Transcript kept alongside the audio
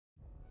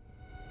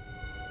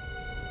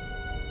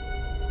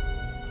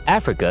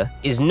Africa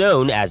is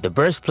known as the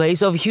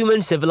birthplace of human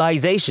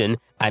civilization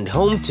and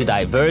home to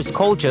diverse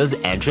cultures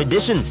and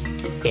traditions.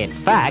 In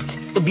fact,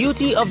 the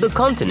beauty of the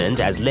continent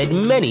has led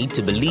many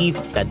to believe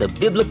that the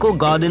biblical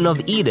Garden of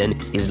Eden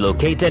is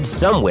located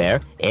somewhere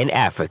in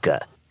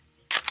Africa.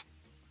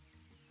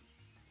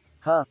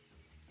 Huh?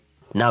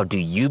 Now, do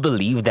you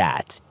believe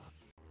that?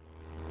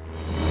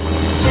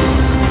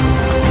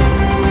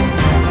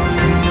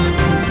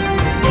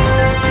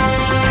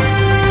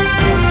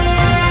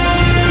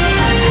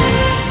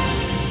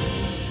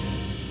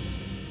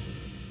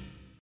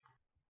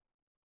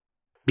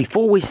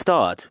 Before we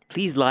start,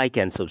 please like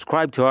and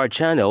subscribe to our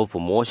channel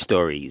for more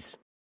stories.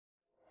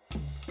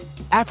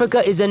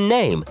 Africa is a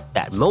name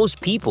that most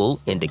people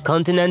in the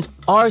continent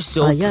are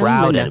so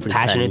proud and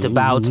passionate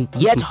about,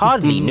 yet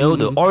hardly know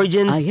the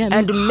origins,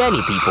 and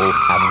many people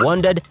have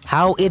wondered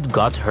how it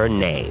got her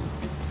name.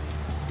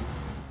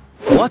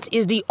 What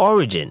is the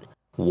origin?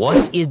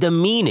 What is the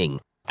meaning?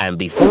 And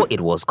before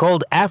it was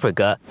called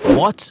Africa,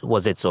 what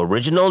was its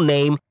original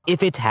name,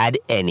 if it had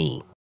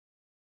any?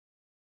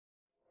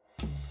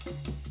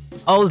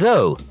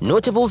 Although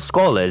notable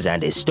scholars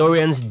and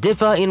historians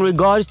differ in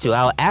regards to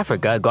how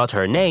Africa got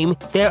her name,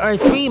 there are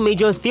three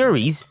major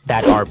theories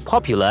that are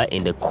popular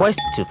in the quest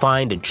to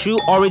find the true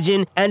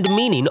origin and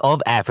meaning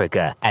of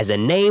Africa as a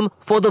name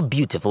for the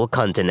beautiful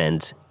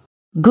continent.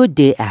 Good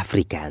day,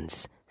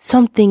 Africans.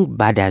 Something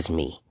bothers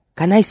me.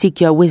 Can I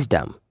seek your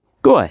wisdom?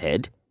 Go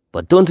ahead,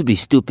 but don't be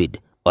stupid,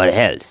 or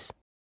else.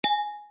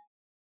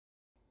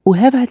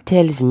 Whoever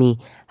tells me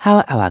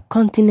how our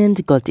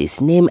continent got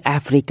its name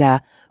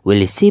Africa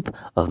will a sip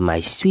of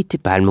my sweet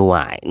palm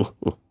wine.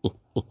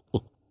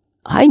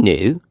 I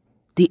know,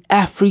 the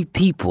Afri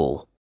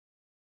people.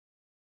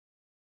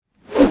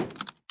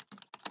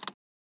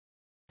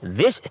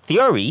 This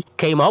theory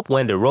came up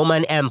when the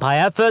Roman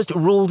Empire first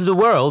ruled the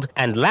world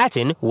and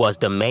Latin was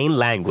the main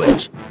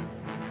language.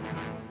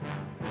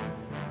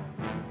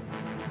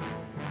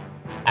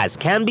 As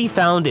can be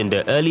found in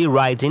the early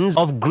writings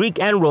of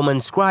Greek and Roman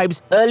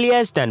scribes,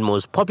 earliest and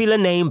most popular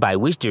name by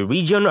which the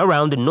region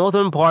around the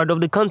northern part of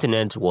the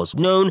continent was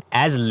known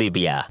as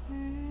Libya.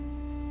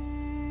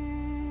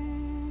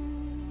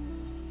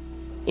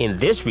 In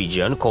this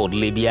region called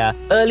Libya,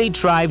 early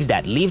tribes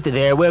that lived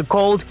there were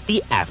called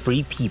the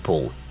Afri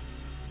people.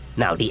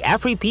 Now, the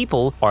Afri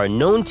people are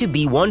known to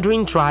be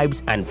wandering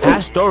tribes and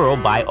pastoral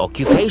by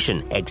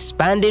occupation,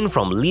 expanding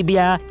from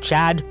Libya,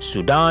 Chad,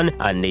 Sudan,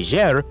 and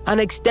Niger,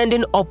 and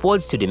extending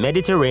upwards to the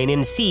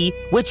Mediterranean Sea,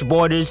 which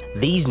borders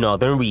these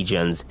northern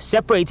regions,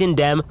 separating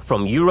them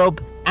from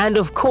Europe, and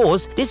of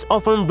course, this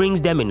often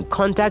brings them in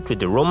contact with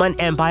the Roman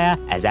Empire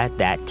as at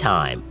that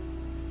time.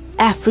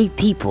 Afri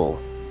people.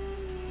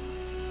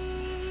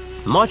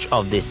 Much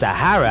of the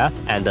Sahara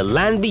and the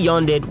land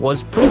beyond it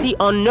was pretty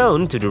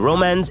unknown to the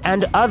Romans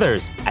and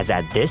others as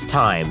at this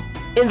time.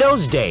 In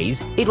those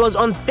days, it was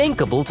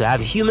unthinkable to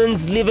have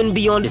humans living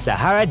beyond the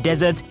Sahara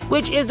Desert,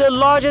 which is the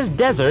largest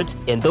desert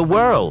in the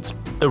world.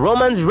 The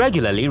Romans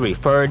regularly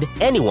referred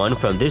anyone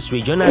from this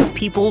region as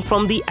people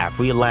from the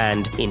Afri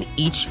land in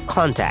each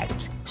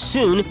contact.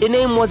 Soon, the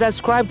name was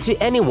ascribed to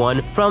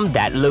anyone from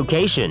that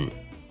location.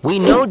 We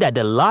know that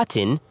the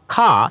Latin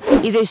 "ka"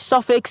 is a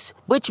suffix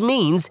which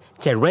means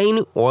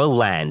terrain or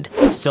land.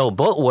 So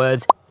both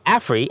words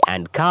Afri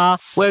and ka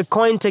were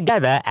coined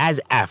together as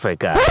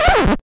Africa.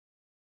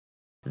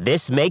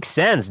 This makes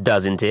sense,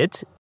 doesn't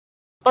it?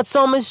 But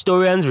some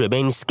historians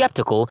remain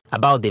skeptical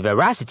about the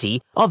veracity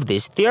of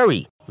this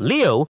theory.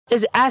 Leo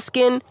is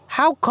asking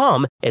how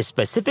come a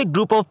specific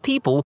group of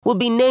people would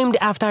be named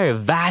after a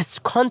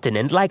vast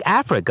continent like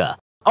Africa?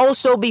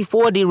 Also,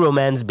 before the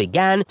Romans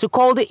began to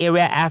call the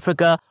area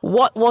Africa,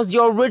 what was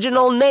the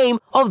original name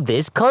of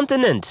this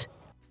continent?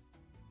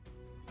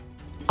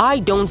 I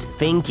don't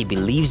think he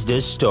believes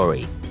this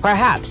story.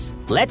 Perhaps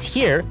let's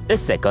hear the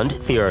second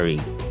theory.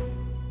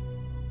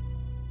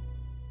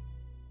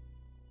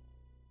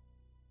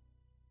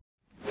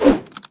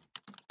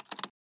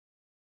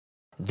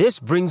 This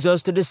brings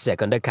us to the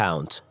second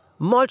account,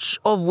 much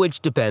of which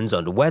depends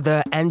on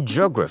weather and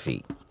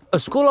geography. A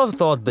school of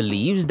thought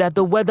believes that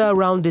the weather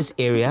around this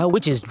area,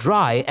 which is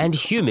dry and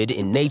humid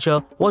in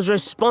nature, was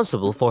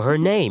responsible for her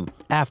name.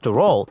 After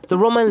all, the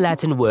Roman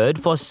Latin word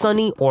for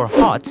sunny or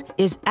hot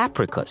is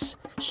apricus.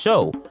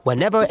 So,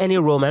 whenever any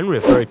Roman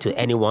referred to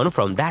anyone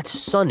from that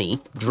sunny,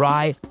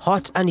 dry,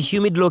 hot and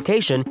humid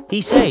location,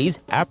 he says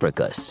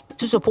apricus.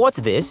 To support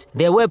this,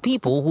 there were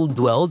people who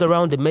dwelled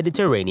around the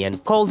Mediterranean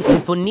called the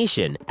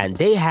Phoenician, and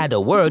they had a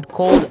word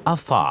called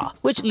afar,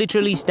 which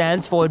literally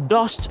stands for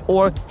dust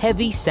or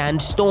heavy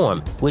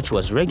sandstorm, which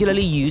was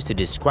regularly used to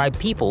describe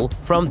people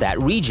from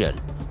that region.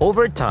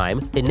 Over time,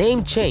 the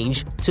name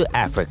changed to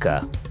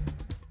Africa.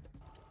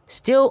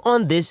 Still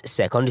on this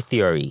second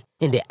theory,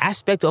 in the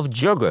aspect of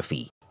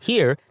geography,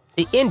 here,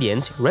 The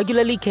Indians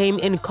regularly came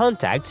in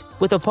contact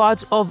with a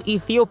part of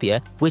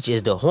Ethiopia, which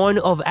is the Horn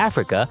of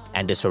Africa,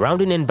 and the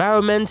surrounding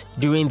environment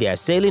during their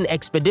sailing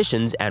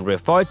expeditions and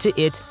referred to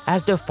it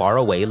as the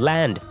faraway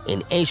land.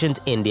 In ancient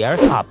India,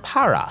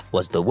 Apara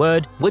was the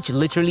word which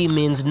literally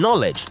means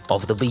knowledge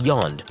of the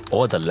beyond,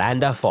 or the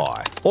land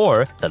afar,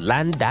 or the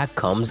land that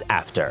comes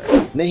after.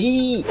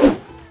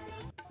 नहीं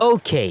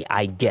Okay,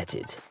 I get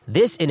it.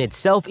 This in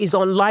itself is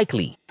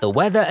unlikely. The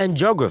weather and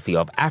geography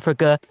of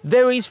Africa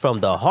varies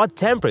from the hot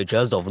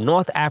temperatures of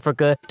North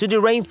Africa to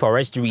the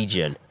rainforest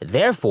region.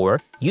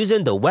 Therefore,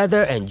 using the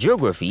weather and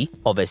geography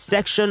of a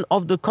section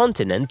of the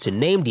continent to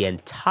name the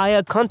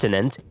entire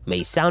continent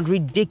may sound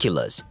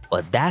ridiculous,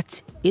 but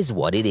that is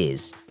what it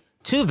is.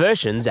 Two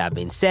versions have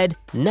been said.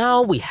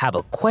 Now we have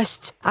a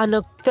quest and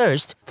a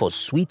thirst for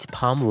sweet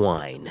palm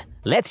wine.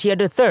 Let's hear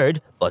the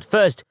third, but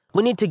first,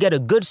 we need to get a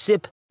good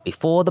sip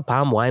before the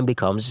palm wine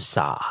becomes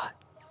sour.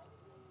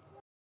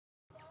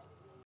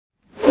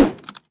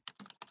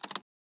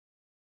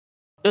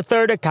 The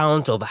third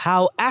account of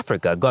how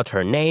Africa got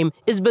her name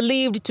is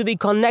believed to be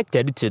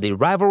connected to the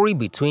rivalry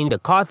between the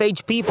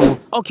Carthage people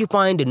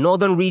occupying the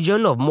northern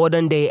region of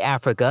modern-day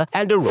Africa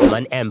and the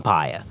Roman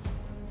Empire.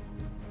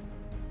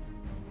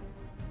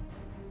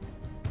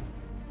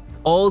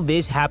 All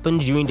this happened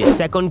during the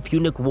Second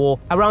Punic War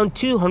around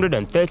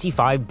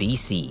 235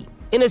 BC.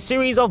 In a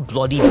series of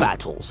bloody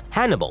battles,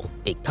 Hannibal,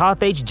 a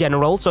Carthage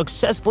general,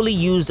 successfully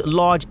used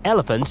large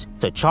elephants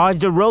to charge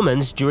the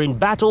Romans during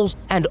battles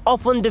and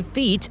often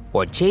defeat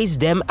or chase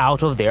them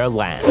out of their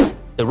land.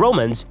 The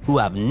Romans, who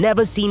have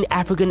never seen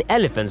African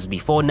elephants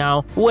before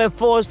now, were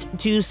forced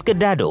to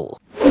skedaddle.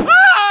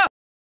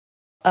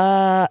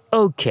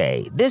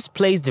 Okay, this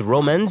placed the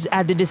Romans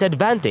at a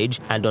disadvantage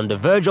and on the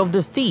verge of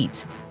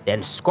defeat.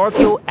 Then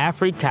Scorpio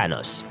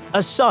Africanus,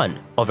 a son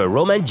of a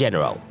Roman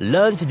general,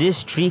 learned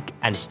this trick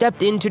and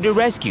stepped in to the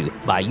rescue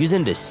by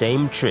using the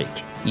same trick.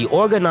 He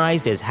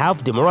organized his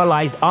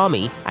half-demoralized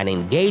army and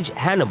engaged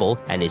Hannibal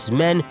and his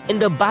men in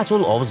the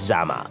Battle of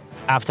Zama.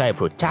 After a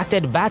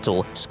protracted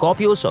battle,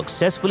 Scorpio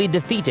successfully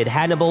defeated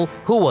Hannibal,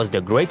 who was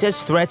the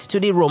greatest threat to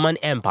the Roman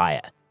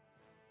Empire.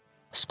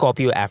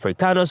 Scorpio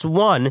Africanus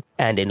won,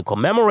 and in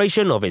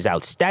commemoration of his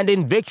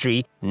outstanding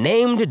victory,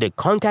 named the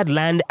conquered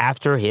land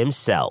after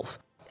himself.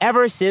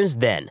 Ever since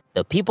then,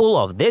 the people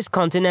of this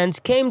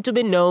continent came to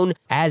be known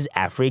as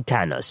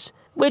Africanus,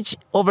 which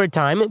over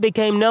time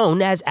became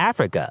known as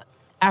Africa.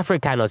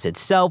 Africanus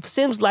itself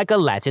seems like a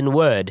Latin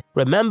word.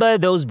 Remember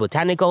those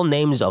botanical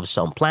names of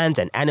some plants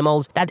and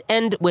animals that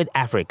end with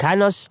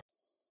Africanus?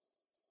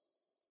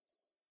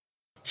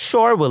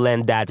 Sure, we'll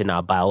learn that in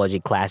our biology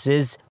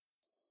classes.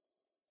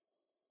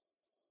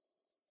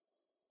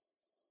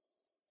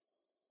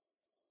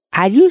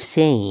 Are you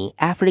saying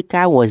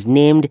Africa was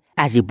named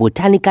as a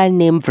botanical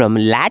name from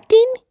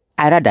Latin?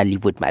 I'd rather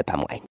live with my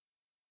palm wine.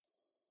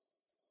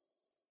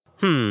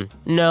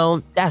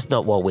 No, that's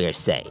not what we're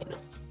saying.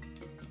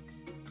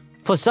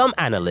 For some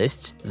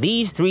analysts,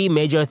 these three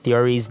major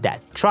theories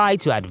that try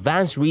to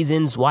advance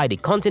reasons why the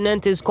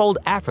continent is called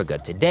Africa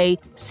today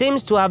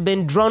seems to have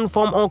been drawn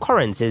from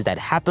occurrences that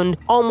happened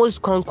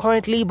almost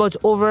concurrently but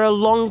over a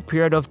long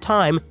period of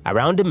time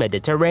around the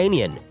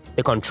Mediterranean.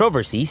 The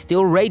controversy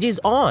still rages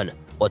on.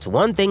 But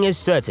one thing is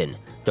certain,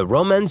 the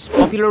Romans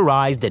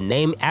popularized the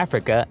name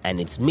Africa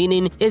and its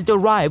meaning is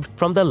derived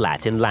from the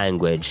Latin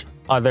language.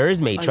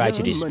 Others may try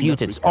to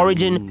dispute its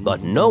origin,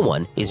 but no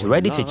one is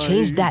ready to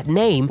change that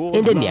name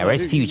in the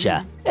nearest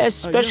future,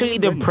 especially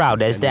the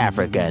proudest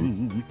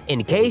African.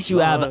 In case you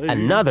have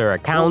another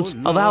account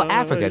of how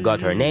Africa got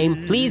her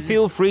name, please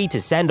feel free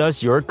to send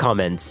us your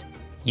comments.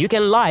 You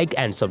can like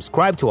and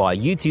subscribe to our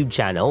YouTube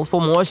channel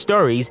for more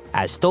stories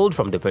as told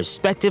from the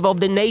perspective of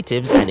the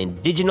natives and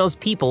indigenous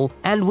people,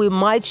 and we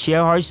might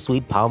share our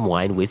sweet palm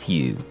wine with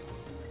you.